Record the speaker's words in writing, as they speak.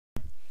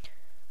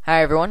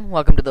Hi everyone,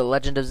 welcome to the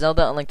Legend of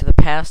Zelda: A Link to the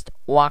Past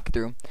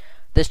walkthrough.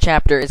 This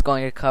chapter is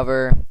going to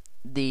cover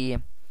the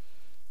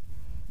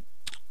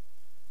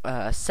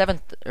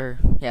seventh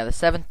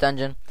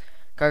dungeon,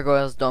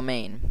 Gargoyles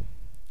Domain.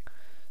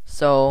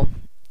 So,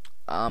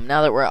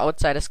 now that we're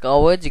outside of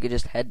Skullwoods, you could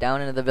just head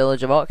down into the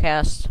village of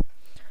Outcasts.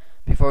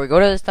 Before we go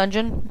to this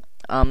dungeon,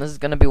 this is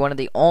going to be one of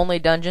the only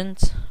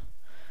dungeons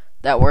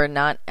that we're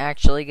not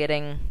actually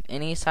getting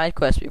any side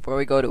quests before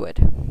we go to it.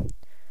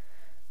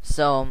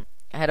 So,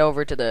 head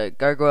over to the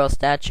gargoyle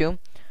statue,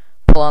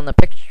 pull on the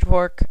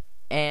pitchfork,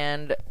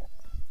 and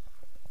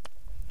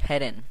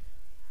head in.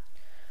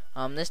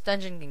 This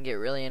dungeon can get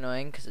really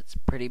annoying because it's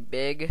pretty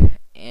big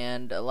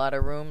and a lot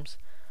of rooms,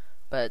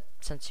 but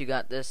since you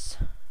got this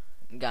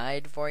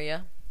guide for you,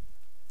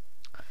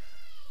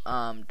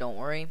 don't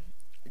worry.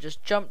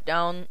 Just jump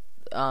down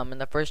in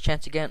the first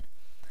chance you get,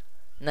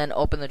 and then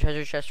open the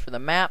treasure chest for the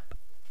map.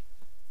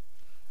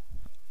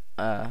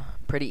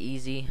 Pretty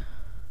easy.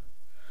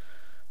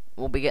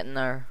 We'll be getting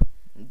our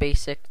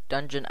basic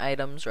dungeon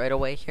items right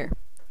away here.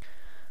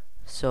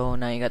 So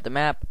now you got the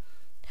map.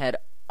 Head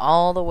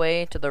all the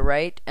way to the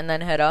right, and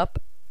then head up,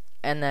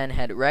 and then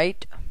head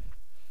right,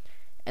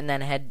 and then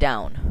head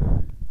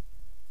down.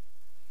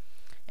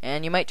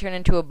 And you might turn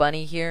into a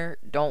bunny here.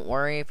 Don't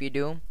worry if you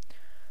do.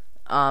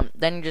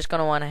 Then you're just going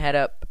to want to head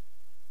up.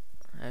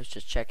 I was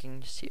just checking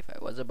to see if I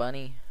was a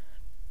bunny.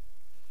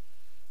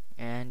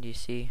 And you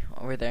see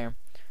over there.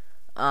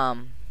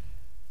 I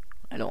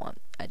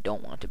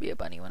don't want to be a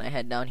bunny when I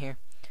head down here.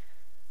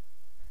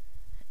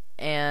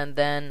 And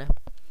then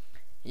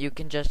you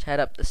can just head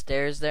up the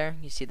stairs there.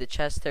 You see the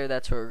chest there,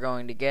 that's what we're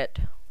going to get.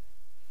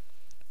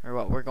 Or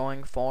what we're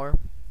going for.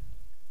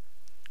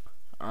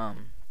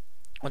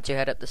 Once you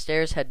head up the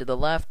stairs, head to the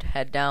left,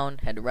 head down,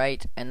 head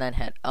right, and then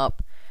head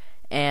up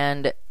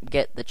and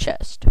get the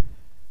chest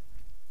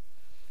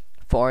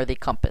for the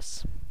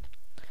compass.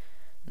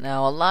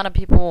 Now, a lot of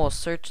people will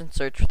search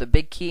for the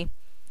big key.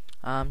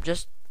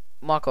 Just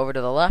walk over to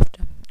the left,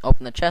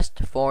 open the chest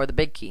for the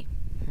big key.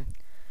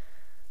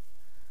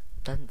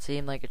 Doesn't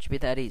seem like it should be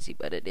that easy,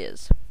 but it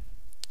is.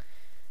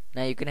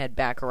 Now you can head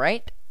back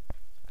right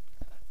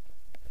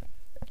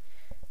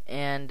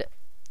and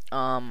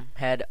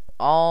head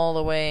all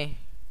the way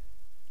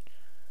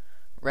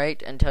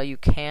right until you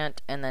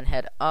can't, and then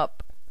head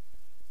up,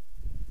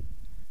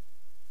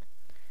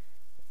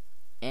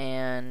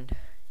 and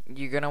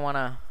you're gonna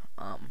wanna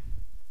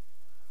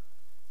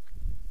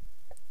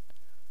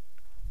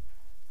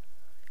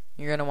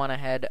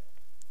head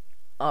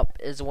up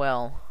as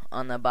well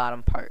on the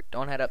bottom part.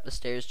 Don't head up the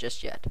stairs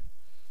just yet.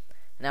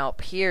 Now up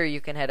here you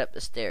can head up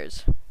the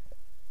stairs.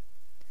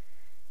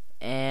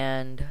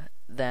 And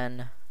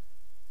then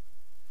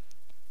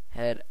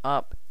head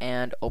up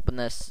and open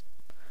this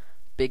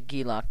big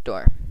key lock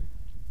door.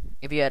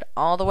 If you head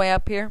all the way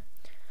up here,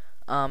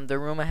 the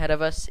room ahead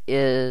of us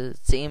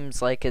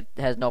seems like it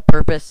has no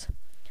purpose.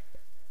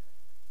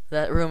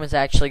 That room is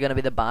actually going to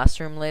be the boss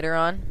room later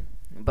on,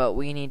 but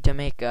we need to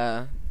make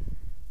a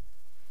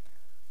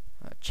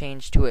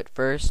change to it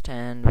first,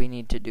 and we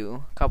need to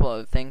do a couple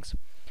other things.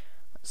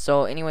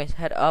 So anyways,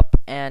 head up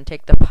and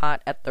take the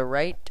pot at the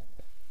right,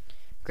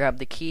 grab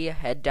the key,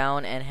 head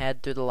down, and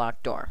head through the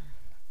locked door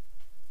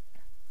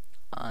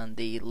on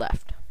the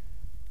left.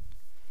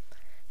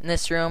 In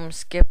this room,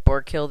 skip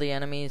or kill the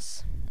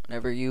enemies,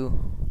 whatever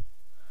you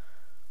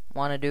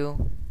want to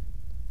do,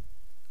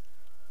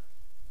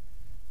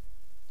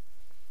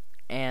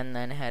 and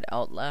then head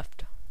out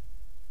left.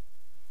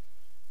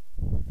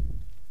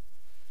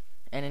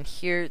 And in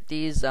here,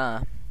 these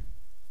enemies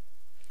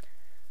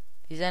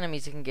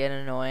can get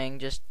annoying.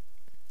 Just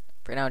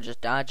for now,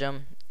 just dodge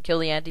them. Kill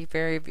the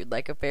anti-fairy if you'd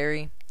like a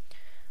fairy.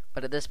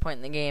 But at this point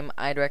in the game,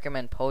 I'd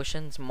recommend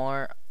potions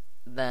more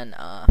than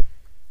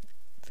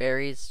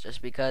fairies, just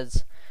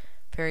because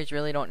fairies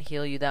really don't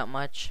heal you that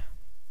much,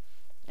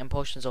 and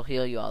potions will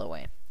heal you all the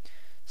way.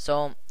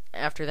 So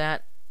after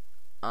that,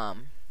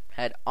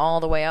 head all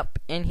the way up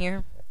in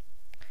here,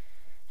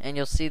 and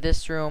you'll see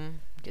this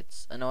room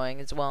gets annoying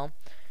as well.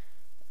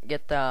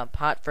 Get the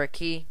pot for a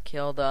key,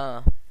 kill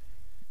the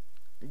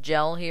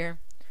gel here,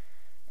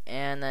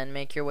 and then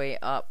make your way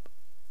up.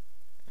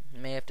 You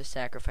may have to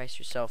sacrifice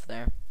yourself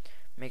there.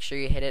 Make sure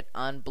you hit it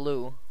on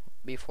blue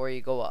before you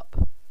go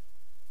up.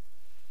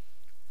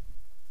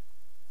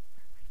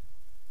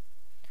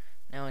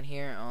 Now in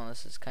here, oh,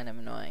 this is kind of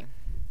annoying.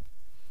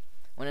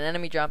 When an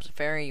enemy drops a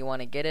fairy, you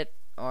want to get it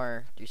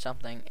or do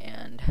something,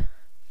 and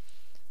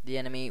the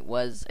enemy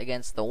was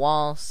against the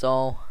wall,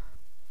 so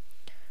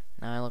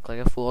now I look like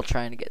a fool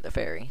trying to get the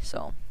fairy.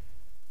 So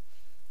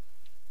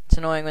it's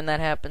annoying when that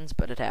happens,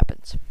 but it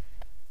happens.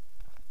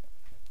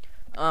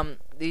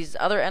 These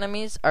other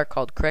enemies are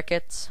called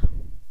crickets,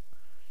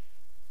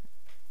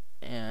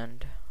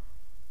 and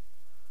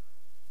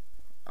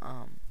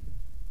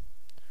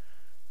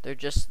they're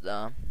just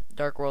the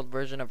Dark World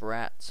version of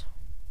rats.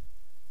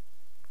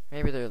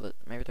 Maybe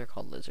they're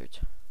called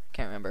lizards. I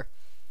can't remember,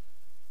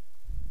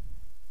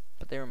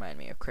 but they remind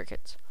me of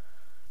crickets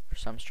for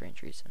some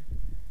strange reason.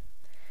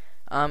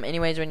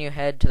 Anyways, when you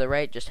head to the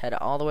right, just head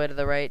all the way to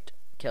the right.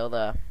 Kill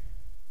the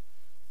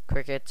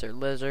crickets or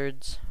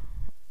lizards.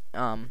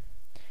 In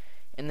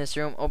this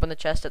room, open the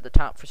chest at the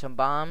top for some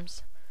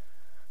bombs.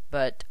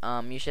 But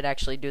you should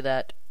actually do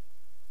that.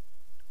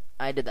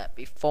 I did that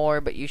before,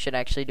 but you should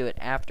actually do it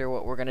after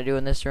what we're going to do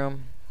in this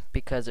room,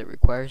 because it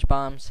requires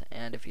bombs,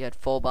 and if you had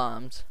full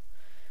bombs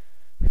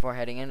before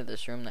heading into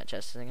this room, that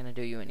chest isn't going to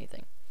do you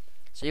anything.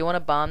 So you want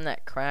to bomb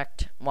that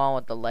cracked wall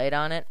with the light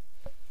on it,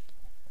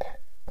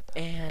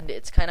 and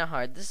it's kind of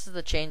hard. This is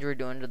the change we're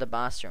doing to the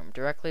boss room.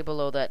 Directly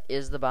below that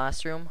is the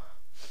boss room,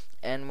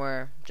 and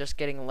we're just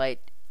getting light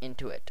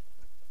into it.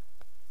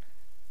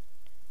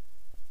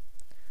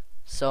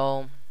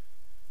 So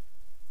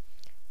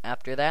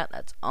after that,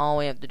 that's all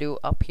we have to do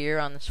up here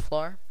on this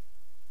floor.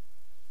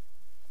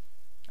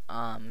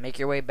 Make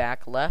your way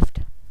back left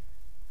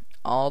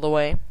all the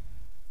way.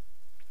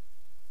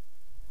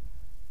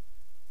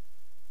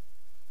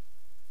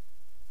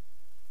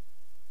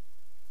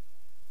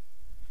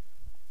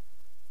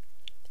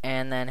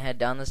 And then head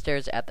down the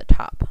stairs at the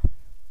top.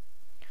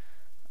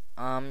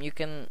 You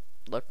can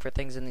look for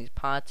things in these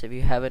pots if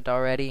you haven't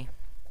already.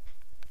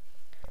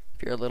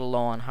 If you're a little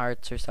low on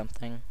hearts or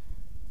something.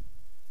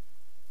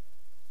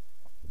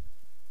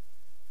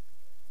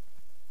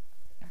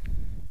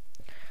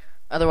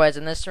 Otherwise,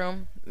 in this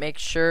room, make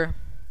sure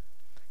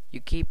you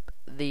keep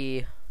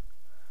the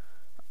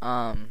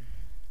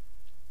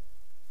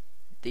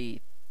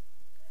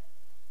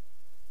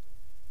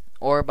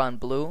orb on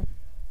blue,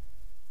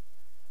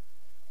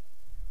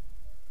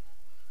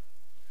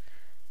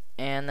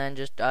 and then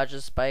just dodge the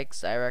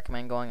spikes. I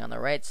recommend going on the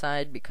right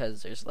side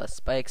because there's less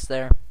spikes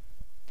there.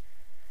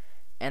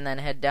 And then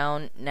head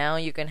down. Now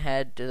you can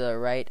head to the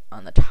right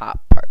on the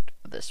top part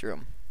of this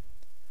room.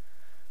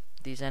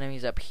 These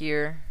enemies up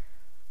here,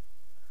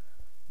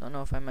 don't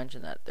know if I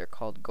mentioned that, they're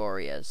called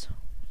Gargoyles.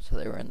 So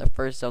they were in the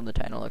first Zelda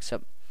title,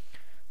 except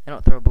they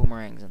don't throw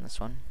boomerangs in this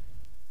one.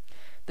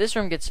 This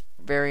room gets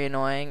very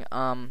annoying.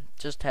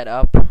 Just head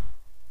up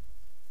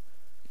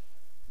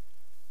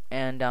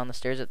and down the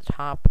stairs at the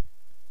top.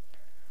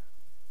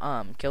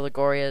 Kill the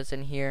Gargoyles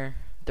in here.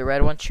 The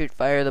red ones shoot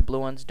fire, the blue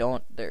ones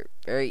don't. They're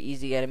very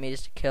easy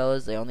enemies to kill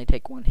as they only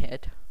take one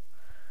hit.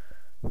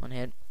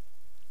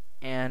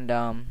 And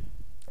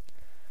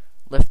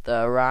lift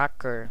the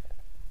rock, or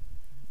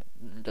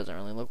it doesn't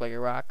really look like a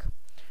rock,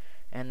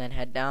 and then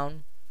head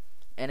down.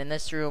 And in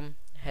this room,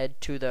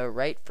 head to the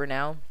right for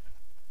now.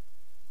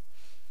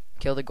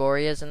 Kill the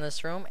Gargoyles in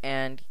this room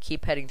and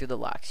keep heading through the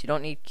locks. You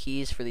don't need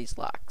keys for these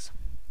locks.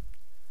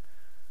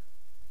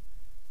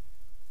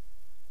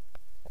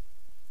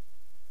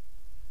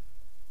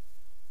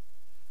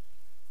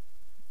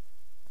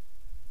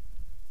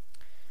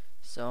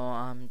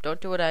 So don't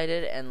do what I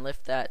did and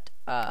lift that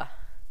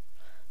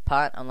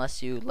pot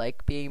unless you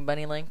like being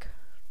Bunny Link.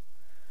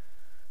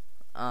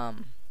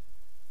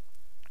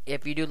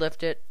 If you do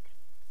lift it,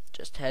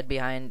 just head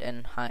behind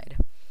and hide.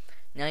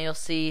 Now you'll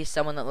see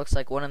someone that looks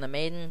like one of the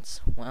maidens.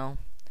 Well,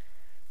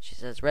 she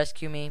says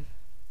rescue me,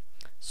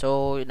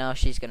 so now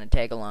she's gonna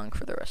tag along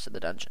for the rest of the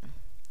dungeon.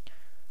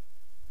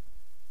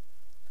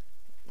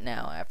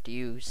 Now after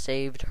you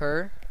saved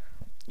her,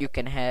 you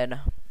can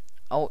head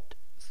out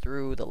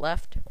through the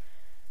left,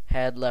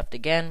 head left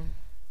again,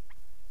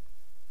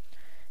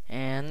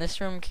 and this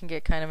room can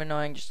get kind of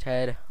annoying. Just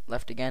head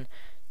left again.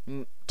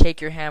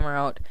 Take your hammer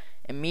out,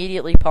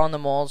 immediately pound the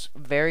moles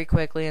very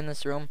quickly in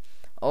this room,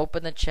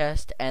 open the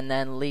chest, and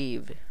then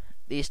leave.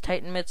 These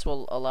Titan mitts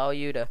will allow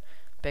you to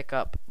pick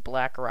up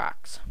black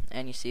rocks,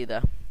 and you see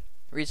the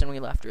reason we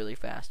left really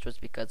fast was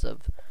because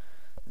of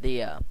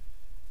the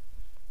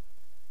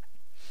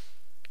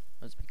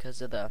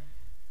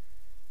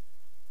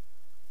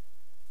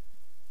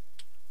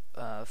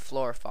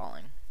floor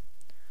falling.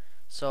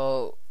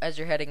 So as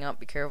you're heading up,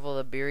 be careful of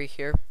the Beery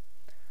here.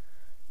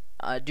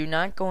 Do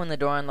not go in the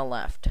door on the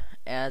left,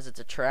 as it's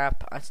a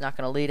trap. It's not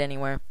going to lead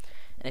anywhere.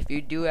 And if you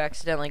do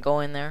accidentally go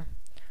in there,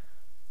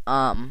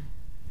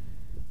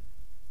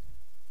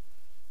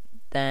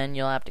 then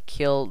you'll have to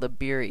kill the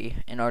Beery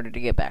in order to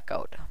get back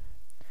out.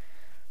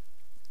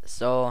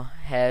 So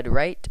head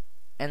right,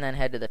 and then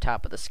head to the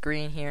top of the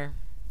screen here.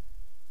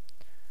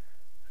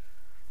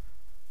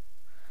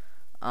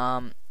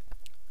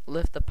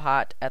 Lift the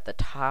pot at the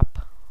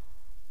top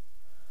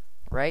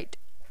right,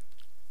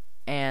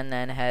 and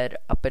then head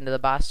up into the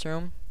boss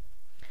room.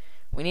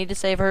 We need to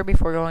save her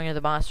before going to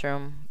the boss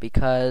room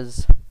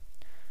because,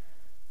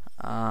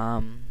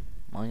 well,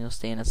 you'll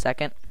see in a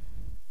second.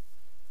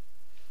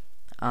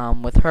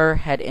 With her,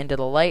 head into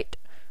the light.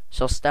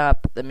 She'll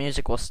stop, the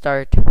music will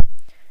start,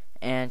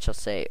 and she'll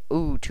say,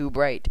 "Ooh, too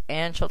bright,"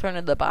 and she'll turn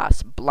into the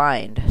boss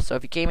blind. So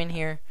if you came in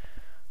here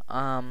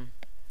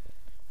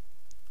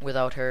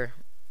without her,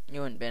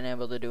 you wouldn't been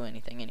able to do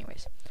anything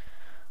anyways.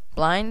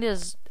 Blind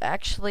is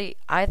actually,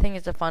 I think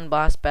it's a fun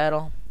boss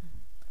battle.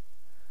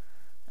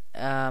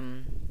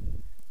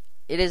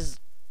 It is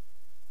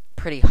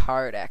pretty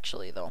hard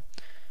actually though,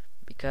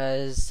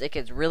 because it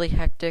gets really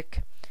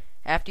hectic.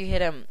 After you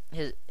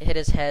hit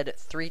his head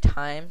 3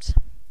 times,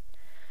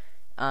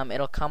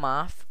 it'll come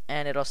off,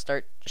 and it'll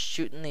start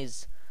shooting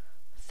these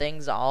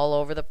things all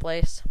over the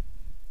place,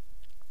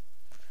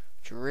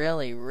 which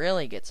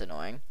really gets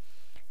annoying.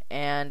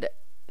 And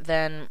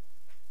then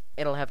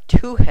it'll have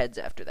 2 heads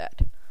after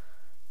that,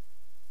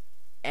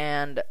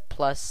 and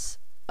plus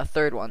a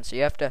third one. So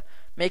you have to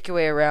make your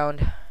way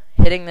around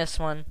hitting this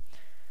one,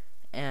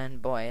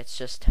 and boy, it's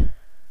just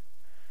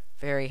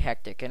very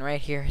hectic. And right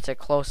here, it's a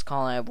close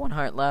call. I have 1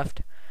 heart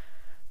left.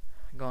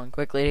 I'm going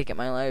quickly to get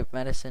my life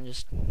medicine,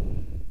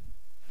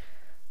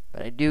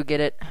 but I do get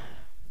it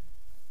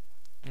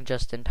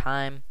just in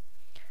time.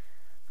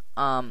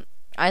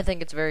 I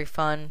think it's very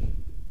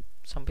fun.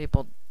 Some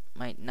people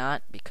might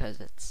not, because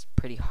it's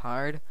pretty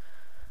hard.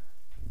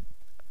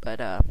 But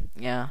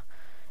yeah.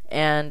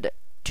 And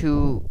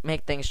to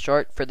make things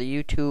short for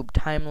the YouTube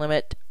time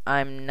limit,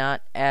 I'm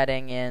not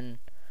adding in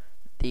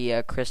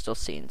the crystal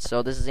scene.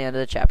 So this is the end of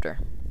the chapter.